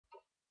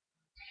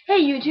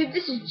Hey YouTube,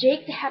 this is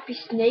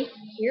Jakethehappysnake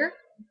here.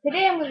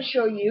 Today I'm going to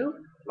show you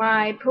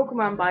my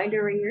Pokemon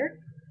binder right here.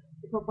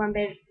 The Pokemon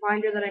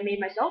binder that I made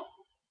myself.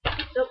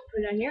 So,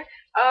 put it on here.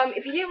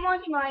 If you didn't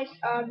watch my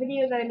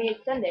video that I made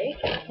Sunday,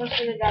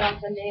 posted that on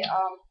Sunday,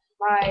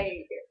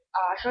 I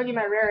showed you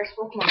my rarest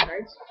Pokemon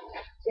cards.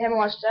 If you haven't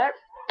watched that,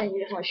 then you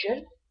definitely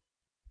should.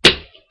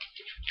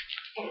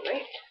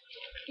 Anyway,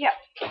 yeah.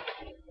 We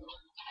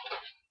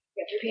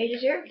got 3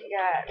 pages here. We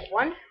got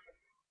 1,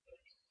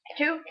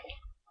 2,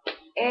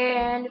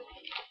 and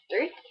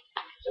 3.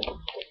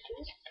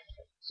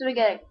 So we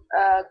got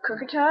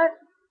Krookodile,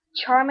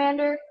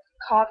 Charmander,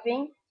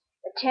 Coughing,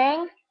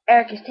 Tang,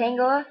 Ericus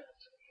Tangela,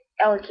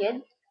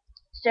 Elekid,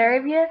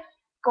 Staravia,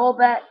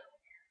 Golbat,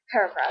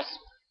 Heracross.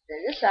 Then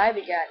this side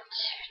we got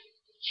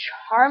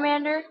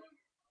Charmander,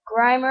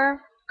 Grimer,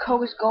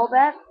 Koga's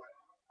Golbat,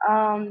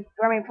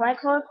 Grimer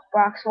Planktloak,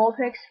 Brock's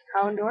Vulpix,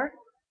 Houndour,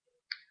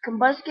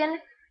 Combuskin,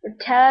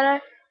 Rattata,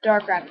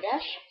 Dark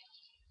Rapidash.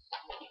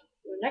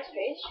 The next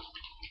page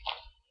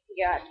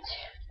we got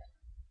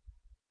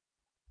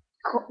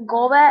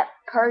Golbat,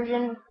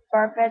 Persian,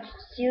 Farfetch,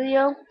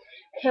 Celio,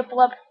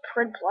 Piplup,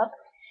 Pridplup,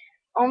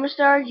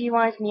 Omastar,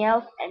 G1's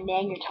Meowth, and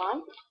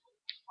Nangerton.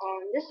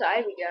 On this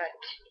side, we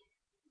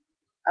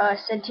got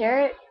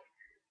Centaurus,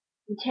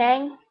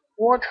 Tang,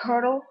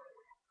 Wartortle,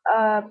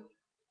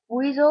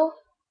 Weasel,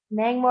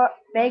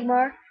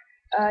 Magmar,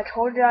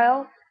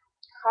 Totodile,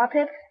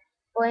 Hoppip,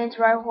 Blaine's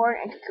Rhyhorn,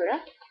 and Kakuna.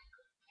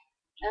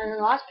 And on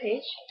the last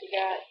page, we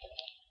got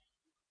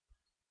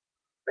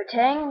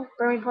Batang,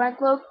 Burning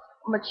Planktloak,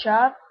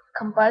 Machop,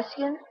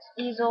 Combuskin,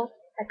 Sneasel,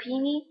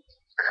 Happiny,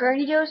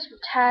 Carnidos,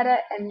 Rattata,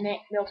 and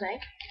Miltank.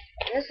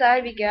 On this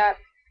side, we got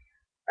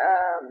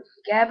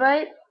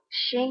Gabite,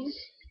 Shinx,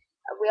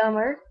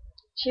 Wheelmer,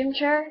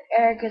 Chimchar,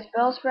 Ericus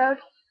Bellsprout,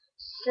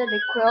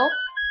 Cyndaquil,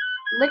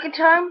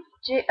 Lickitung,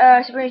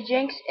 Sabrina's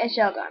Jinx, and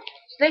Sheldon.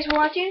 So thanks for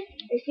watching,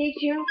 and stay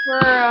tuned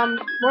for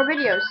more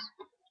videos.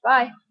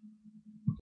 Bye.